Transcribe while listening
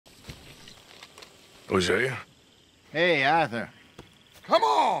Hosea? Hey, Arthur. Come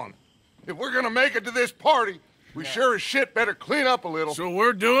on! If we're gonna make it to this party, we sure as shit better clean up a little. So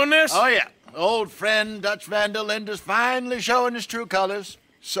we're doing this? Oh, yeah. Old friend Dutch Van der Linde's finally showing his true colors.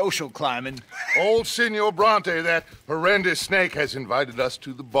 Social climbing. Old Senor Bronte, that horrendous snake, has invited us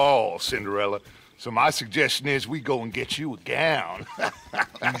to the ball, Cinderella. So my suggestion is we go and get you a gown.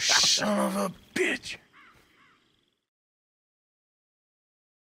 You son of a bitch.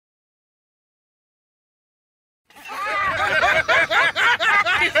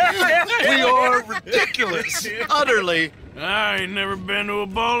 We are ridiculous. Utterly. I ain't never been to a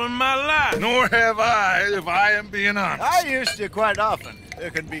ball in my life. Nor have I, if I am being honest. I used to quite often.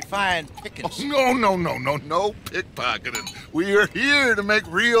 There can be fine pickings. No pickpocketing. We are here to make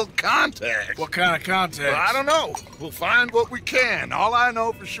real contact. What kind of contact? Well, I don't know. We'll find what we can. All I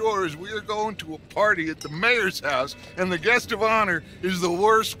know for sure is we are going to a party at the mayor's house, and the guest of honor is the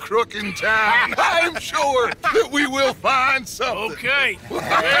worst crook in town. I'm sure that we will find something. Okay.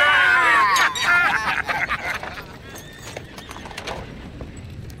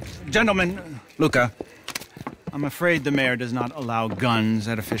 Gentlemen, Luca, I'm afraid the mayor does not allow guns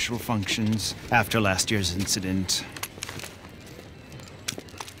at official functions after last year's incident.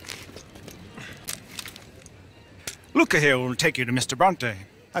 Luca here will take you to Mr. Bronte.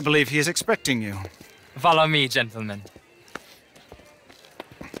 I believe he is expecting you. Follow me, gentlemen.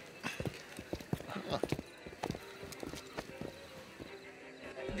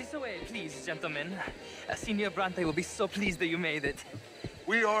 This way, please, gentlemen. Senior Bronte will be so pleased that you made it.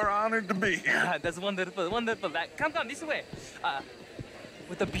 We are honored to be here. That's wonderful, wonderful. Come, this way.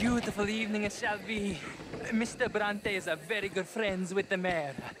 What a beautiful evening it shall be. Mr. Bronte is a very good friends with the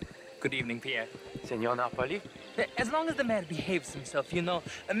mayor. Good evening, Pierre. Senor Napoli? As long as the mayor behaves himself, you know.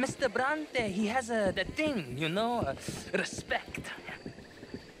 Mr. Bronte, he has that thing, you know, respect.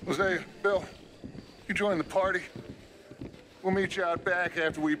 Jose, Bill, you join the party. We'll meet you out back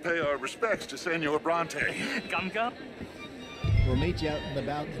after we pay our respects to Senor Bronte. Come. We'll meet you out in the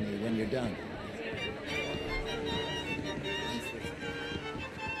balcony when you're done.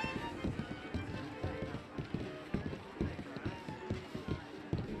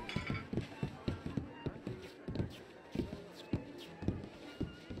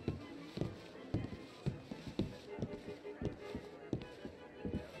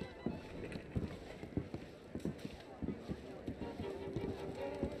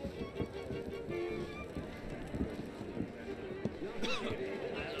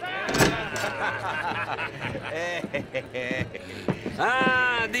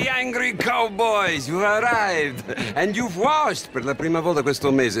 Ah, the angry cowboys, you arrived. And you've washed per la prima volta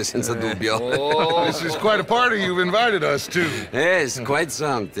questo mese, senza dubbio. Oh, this is quite a party you've invited us to. Yes, quite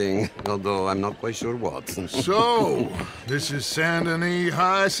something. Although I'm not quite sure what. So, this is Saint Denis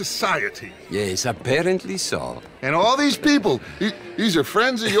High Society. Yes, apparently so. And all these people, these are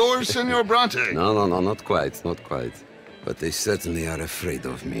friends of yours, Senor Bronte? No, not quite. But they certainly are afraid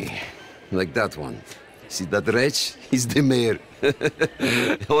of me. Like that one. See that wretch? He's the mayor.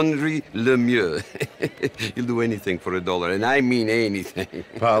 Henri Lemieux. He'll do anything for $1, and I mean anything.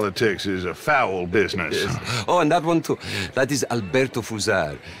 Politics is a foul business. Yes. Oh, and that one too. That is Alberto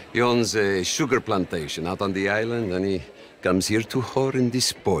Fusar. He owns a sugar plantation out on the island, and he comes here to whore and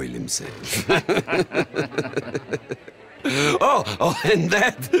despoil himself. Oh, and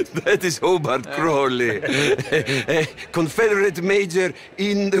that is Hobart Crawley, a Confederate major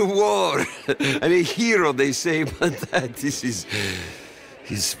in the war. I mean, a hero, they say, but that is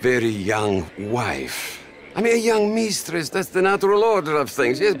his very young wife. I mean, a young mistress, that's the natural order of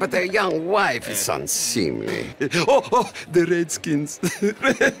things, yes, but a young wife is unseemly. Oh, the Redskins.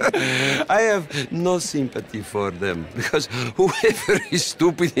 I have no sympathy for them, because whoever is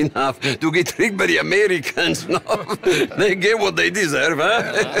stupid enough to get tricked by the Americans, no, they get what they deserve,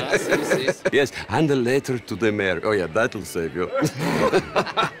 huh? Yes, and a letter to the mayor. Oh, yeah, that'll save you.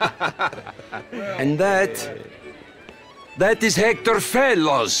 And that is Hector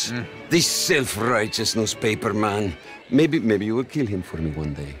Fellows, this self-righteous newspaper man. Maybe you will kill him for me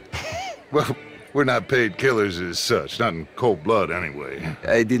one day. Well, we're not paid killers as such, not in cold blood anyway.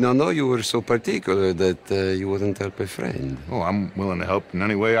 I did not know you were so particular that you wouldn't help a friend. Oh, I'm willing to help in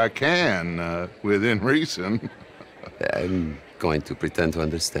any way I can, within reason. I'm going to pretend to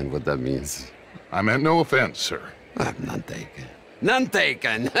understand what that means. I meant no offense, sir. None taken. None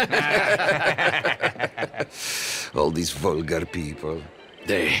taken! All these vulgar people.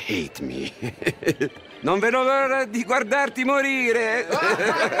 They hate me. Non vedo l'ora di guardarti morire.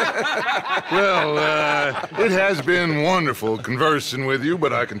 Well, it has been wonderful conversing with you,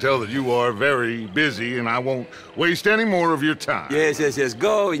 but I can tell that you are very busy, and I won't waste any more of your time. Yes.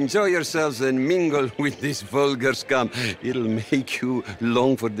 Go, enjoy yourselves, and mingle with this vulgar scum. It'll make you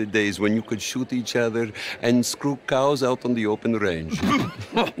long for the days when you could shoot each other and screw cows out on the open range.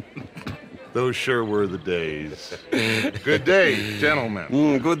 Those sure were the days. Good day,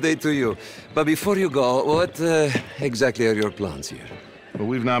 gentlemen. Good day to you. But before you go, what exactly are your plans here? Well,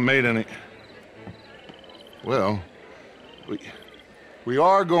 we've not made any... Well, we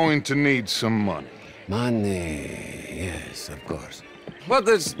are going to need some money. Money, yes, of course. But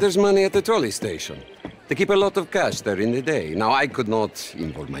there's money at the trolley station. They keep a lot of cash there in the day. Now, I could not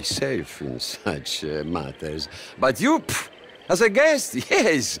involve myself in such matters. But you, as a guest,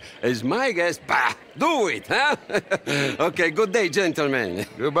 yes, as my guest, bah, do it, huh? Okay, good day, gentlemen.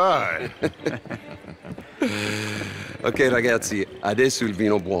 Goodbye. Ok, ragazzi, adesso il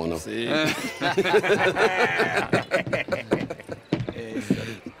vino buono. Sì.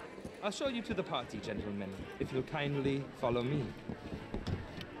 I'll show you to the party, gentlemen, if you'll kindly follow me.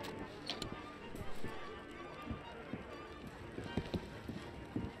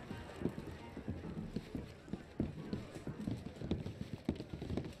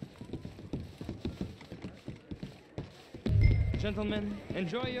 Gentlemen,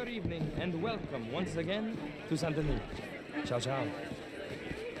 enjoy your evening and welcome once again to Saint Denis. Ciao, ciao.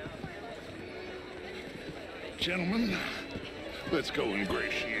 Gentlemen, let's go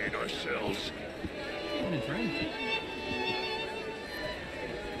ingratiate ourselves. Come in, friend.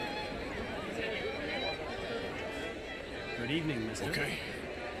 Good evening, mister. Okay.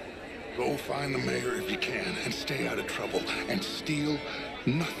 Go find the mayor if you can and stay out of trouble and steal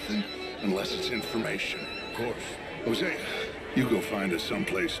nothing unless it's information. Of course. Jose, you go find us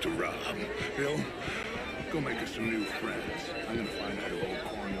someplace to rob. Bill, go make us some new friends. I'm gonna find out who old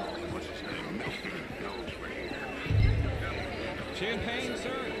Cornwall and what's his name, Milton, knows we're here. Champagne,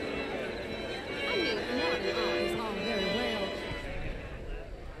 sir? I mean, not is all very well.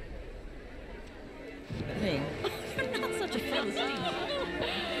 Hey, you're not such a Philistine.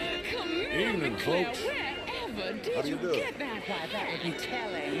 Evening, folks. Wherever did you get that? Why, that would be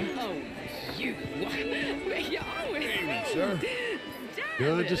telling. Oh, you. Where you always Evening, sir.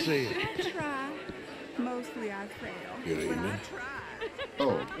 Good to see you. I try. Mostly I fail. Good But evening. I try.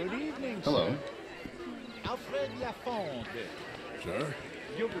 Oh, Good evening, hello. Alfred Lafond. Sir?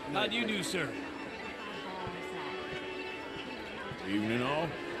 How do you do, sir? Evening, all.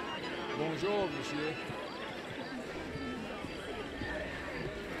 Bonjour, monsieur.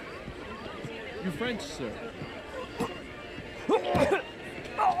 You French, sir? But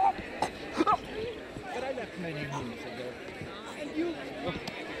I left many moons ago. And you?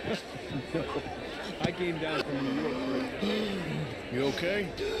 No, I came down from New York. You okay?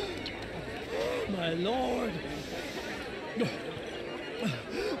 My lord!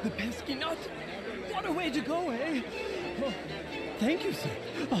 The pesky nut! What a way to go, eh? Oh, thank you, sir.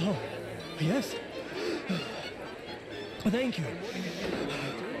 Oh, yes. Thank you.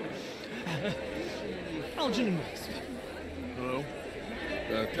 Algernon West. Hello.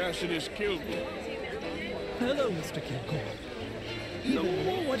 Tacitus Kilgore. Hello, Mr. Kilgore.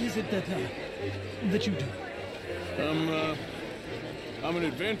 What is it that you do? I'm an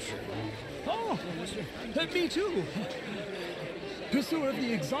adventurer. Oh, me too. Pursuer of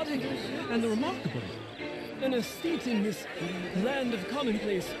the exotic and the remarkable. An estate in this land of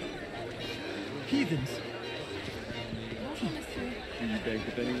commonplace heathens. Do you bank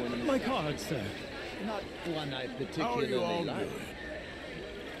with anyone in My card, sir. Not one I How particularly are you all like. doing?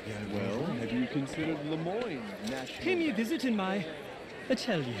 Well, have you considered Lemoyne National? Pay me a visit in my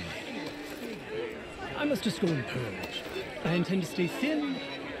atelier. I must just go and purge. I intend to stay thin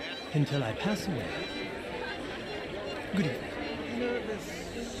until I pass away. Good evening. Nervous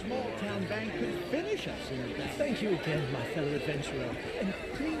small-town bank could finish us in that. Thank you again, my fellow adventurer. And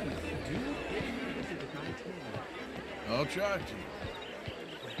please, do visit my atelier. I'll try to.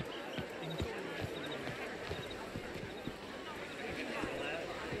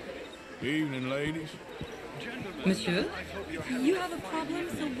 Evening, ladies. Monsieur? You have a problem,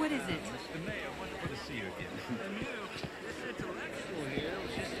 so what is it?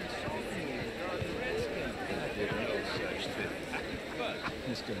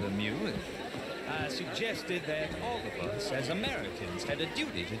 Mr. Lemieux, I suggested that all of us, as Americans, had a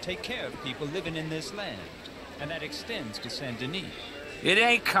duty to take care of people living in this land, and that extends to Saint Denis. It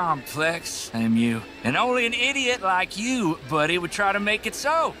ain't complex, Lemieux, and only an idiot like you, buddy, would try to make it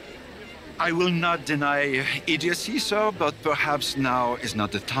so. I will not deny idiocy, sir, but perhaps now is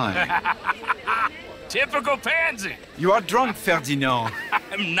not the time. Typical pansy. You are drunk, Ferdinand.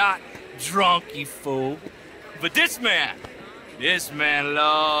 I'm not drunk, you fool. But this man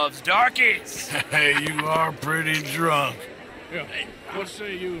loves darkies. Hey, you are pretty drunk. Yeah, what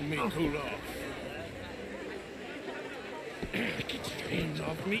say you and me cool off? Get your hands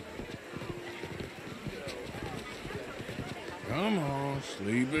off me. Come on,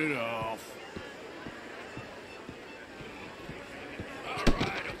 sleep it off. All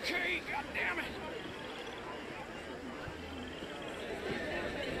right, okay, goddammit.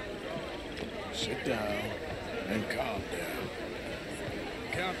 Sit down and calm down.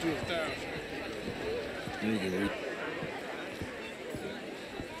 Count to 1,000. You can eat.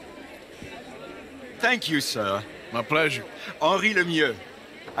 Thank you, sir. My pleasure. Henri Lemieux.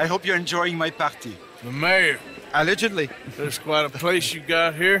 I hope you're enjoying my party. The mayor. Allegedly. There's quite a place you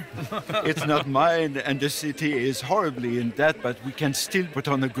got here. It's not mine, and the city is horribly in debt, but we can still put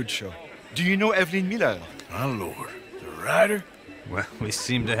on a good show. Do you know Evelyn Miller? My lord. The writer? Well, we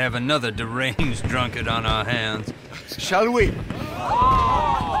seem to have another deranged drunkard on our hands. Shall we?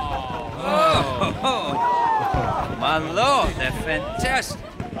 Oh, my lord, they're fantastic.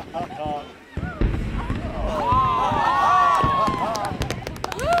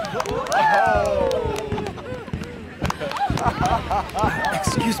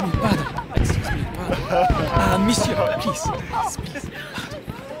 Excuse me, pardon. Excuse me, pardon. Monsieur, please.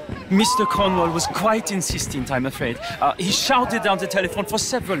 Mr. Cornwall was quite insistent, I'm afraid. He shouted down the telephone for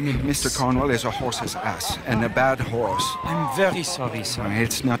several minutes. Mr. Cornwall is a horse's ass, and a bad horse. I'm very sorry, sir.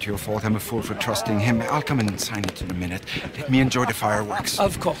 It's not your fault. I'm a fool for trusting him. I'll come in and sign it in a minute. Let me enjoy the fireworks.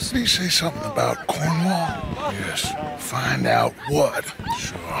 Of course. Did he say something about Cornwall? Yes. Find out what.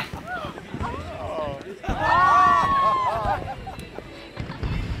 Sure.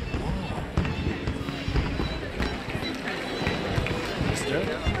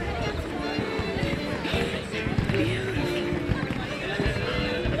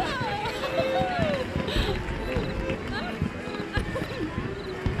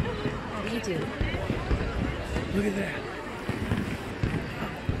 Look at that.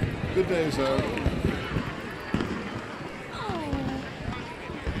 Good day, sir.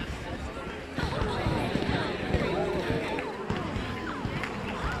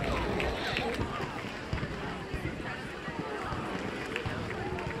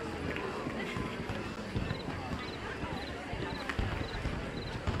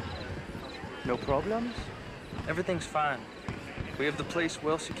 No problems? Everything's fine. We have the place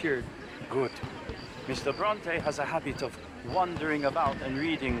well secured. Good. Mr. Bronte has a habit of wandering about and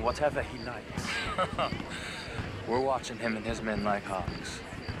reading whatever he likes. We're watching him and his men like hawks.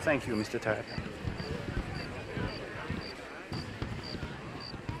 Thank you, Mr. Terrapin.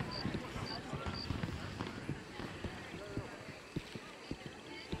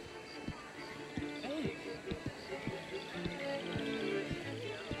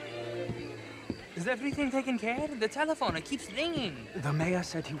 Is everything taken care of? The telephone, it keeps ringing. The mayor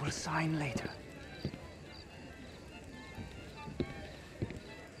said he will sign later.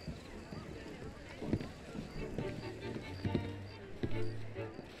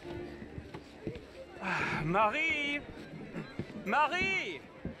 Marie! Marie!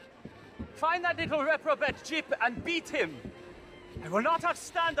 Find that little reprobate Jip and beat him. I will not have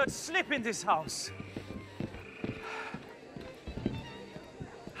standard slip in this house.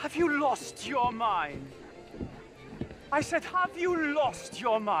 Have you lost your mind? I said, have you lost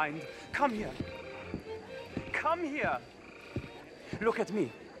your mind? Come here. Come here. Look at me.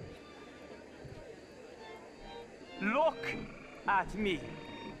 Look at me.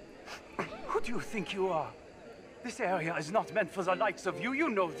 Who do you think you are? This area is not meant for the likes of you. You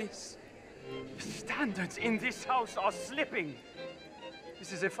know this. The standards in this house are slipping.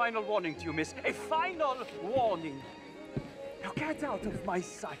 This is a final warning to you, miss. A final warning. Now get out of my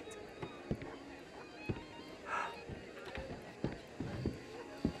sight.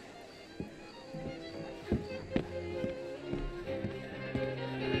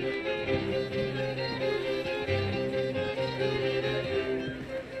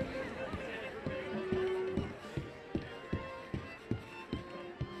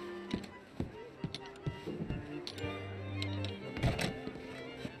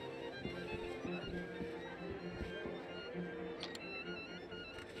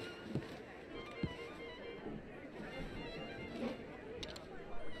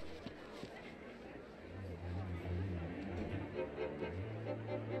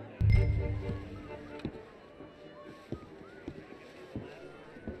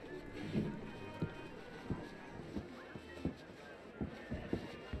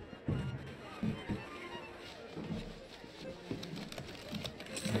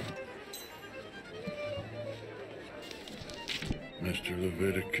 Mr.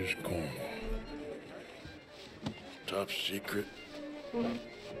 Leviticus Cornwall. Top secret.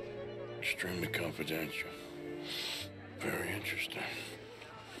 Extremely confidential. Very interesting.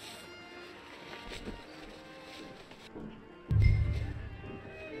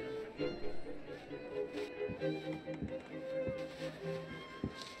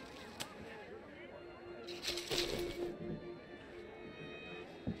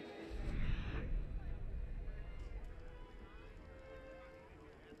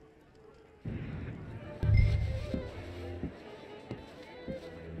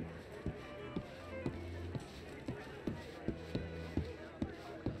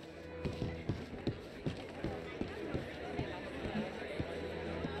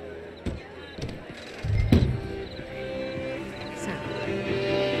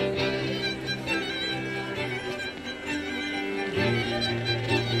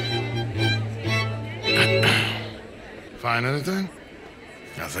 Find anything?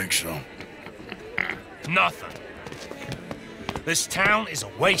 I think so. Nothing. This town is a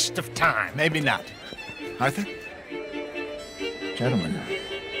waste of time. Maybe not. Arthur? Gentlemen,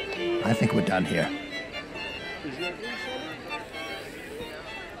 I think we're done here.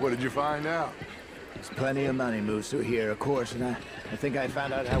 What did you find out? There's plenty of money moves through here, of course, and I think I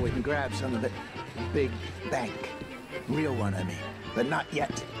found out how we can grab some of it. Big bank. Real one, I mean. But not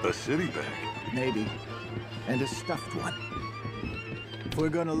yet. A city bank? Maybe. And a stuffed one. If we're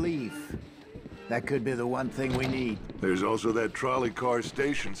gonna leave, that could be the one thing we need. There's also that trolley car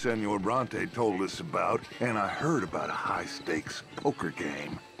station Senor Bronte told us about, and I heard about a high-stakes poker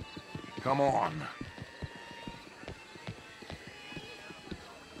game. Come on.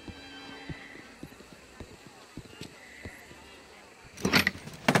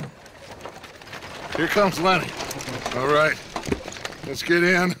 Here comes Lenny. All right, let's get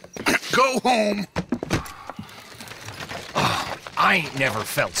in. Go home. I ain't never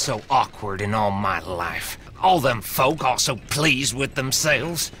felt so awkward in all my life. All them folk all so pleased with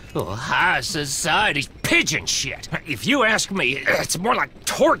themselves. Oh, high society's pigeon shit. If you ask me, it's more like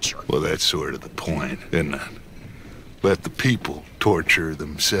torture. Well, that's sort of the point, isn't it? Let the people torture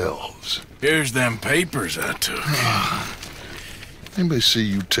themselves. Here's them papers I took. Anybody see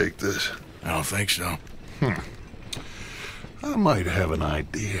you take this? I don't think so. I might have an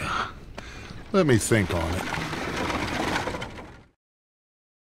idea. Let me think on it.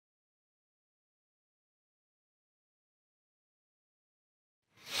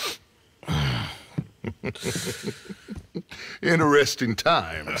 Interesting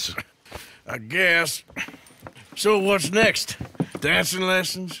times. I guess. So what's next? Dancing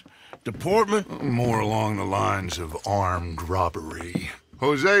lessons? Deportment? More along the lines of armed robbery.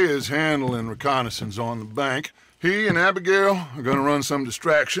 Jose is handling reconnaissance on the bank. He and Abigail are gonna run some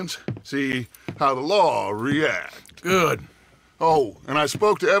distractions, see how the law react. Good. Oh, and I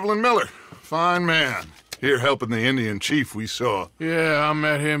spoke to Evelyn Miller. Fine man. Here helping the Indian chief we saw. Yeah, I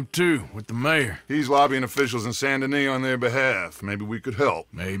met him too, with the mayor. He's lobbying officials in Saint Denis on their behalf. Maybe we could help.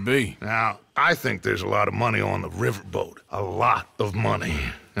 Maybe. Now, I think there's a lot of money on the riverboat. A lot of money.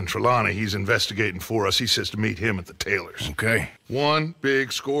 And Trelawney, he's investigating for us. He says to meet him at the Taylor's. Okay. One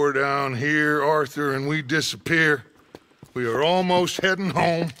big score down here, Arthur, and we disappear. We are almost heading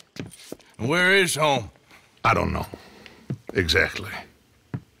home. And where is home? I don't know. Exactly.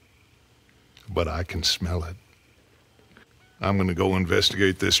 But I can smell it. I'm gonna go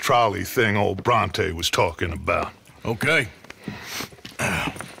investigate this trolley thing old Bronte was talking about. Okay.